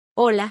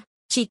Hola,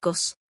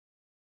 chicos.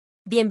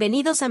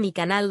 Bienvenidos a mi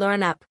canal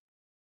Learn Up.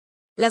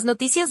 Las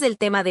noticias del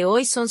tema de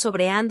hoy son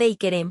sobre Hande y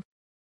Kerem.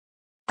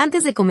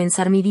 Antes de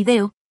comenzar mi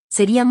video,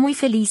 sería muy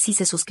feliz si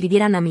se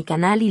suscribieran a mi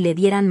canal y le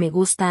dieran me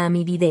gusta a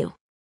mi video.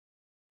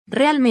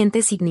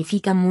 Realmente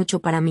significa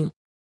mucho para mí.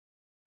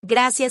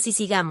 Gracias y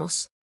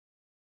sigamos.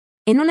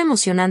 En un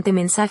emocionante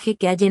mensaje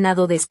que ha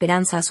llenado de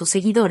esperanza a sus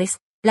seguidores,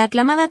 la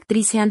aclamada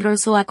actriz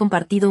Ercel ha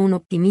compartido un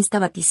optimista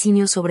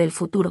vaticinio sobre el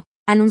futuro,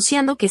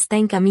 anunciando que está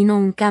en camino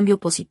un cambio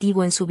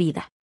positivo en su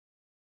vida.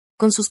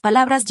 Con sus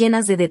palabras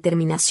llenas de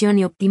determinación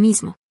y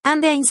optimismo,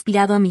 Hande ha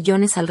inspirado a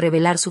millones al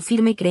revelar su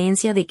firme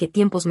creencia de que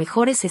tiempos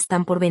mejores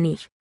están por venir.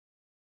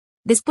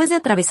 Después de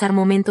atravesar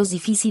momentos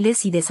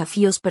difíciles y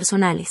desafíos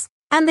personales,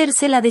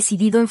 Ercel ha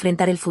decidido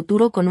enfrentar el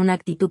futuro con una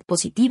actitud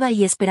positiva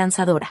y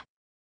esperanzadora.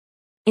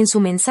 En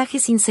su mensaje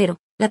sincero,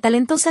 la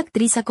talentosa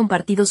actriz ha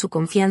compartido su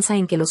confianza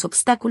en que los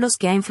obstáculos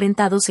que ha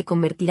enfrentado se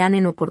convertirán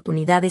en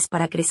oportunidades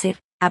para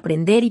crecer,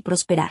 aprender y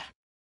prosperar.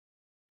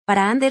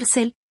 Para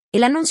Ercel,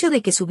 el anuncio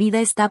de que su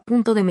vida está a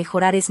punto de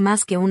mejorar es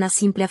más que una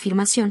simple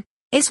afirmación,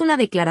 es una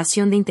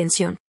declaración de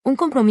intención, un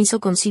compromiso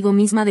consigo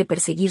misma de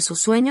perseguir sus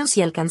sueños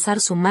y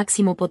alcanzar su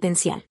máximo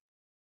potencial.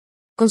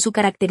 Con su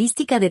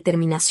característica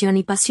determinación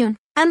y pasión,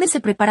 Hande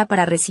se prepara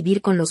para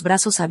recibir con los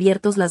brazos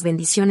abiertos las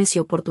bendiciones y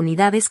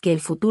oportunidades que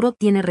el futuro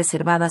tiene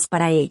reservadas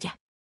para ella.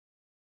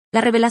 La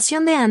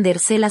revelación de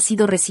Ercel ha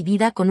sido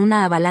recibida con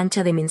una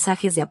avalancha de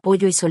mensajes de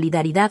apoyo y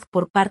solidaridad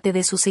por parte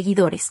de sus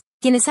seguidores,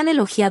 quienes han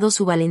elogiado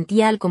su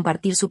valentía al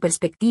compartir su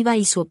perspectiva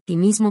y su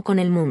optimismo con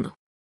el mundo.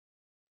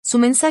 Su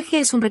mensaje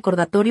es un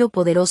recordatorio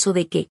poderoso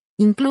de que,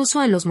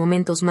 incluso en los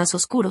momentos más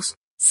oscuros,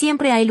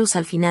 siempre hay luz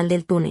al final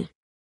del túnel.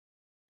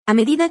 A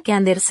medida que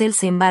Ercel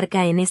se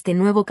embarca en este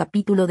nuevo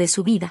capítulo de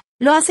su vida,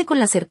 lo hace con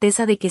la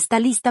certeza de que está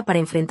lista para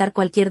enfrentar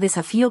cualquier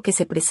desafío que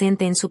se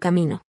presente en su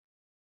camino.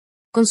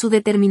 Con su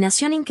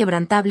determinación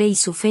inquebrantable y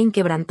su fe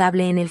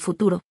inquebrantable en el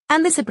futuro,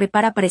 Hande se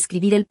prepara para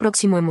escribir el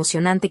próximo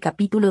emocionante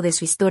capítulo de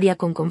su historia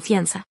con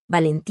confianza,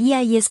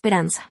 valentía y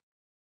esperanza.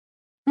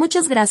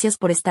 Muchas gracias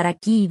por estar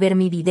aquí y ver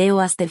mi video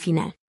hasta el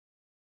final.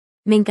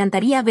 Me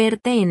encantaría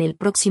verte en el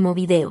próximo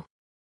video.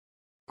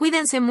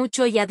 Cuídense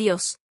mucho y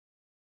adiós.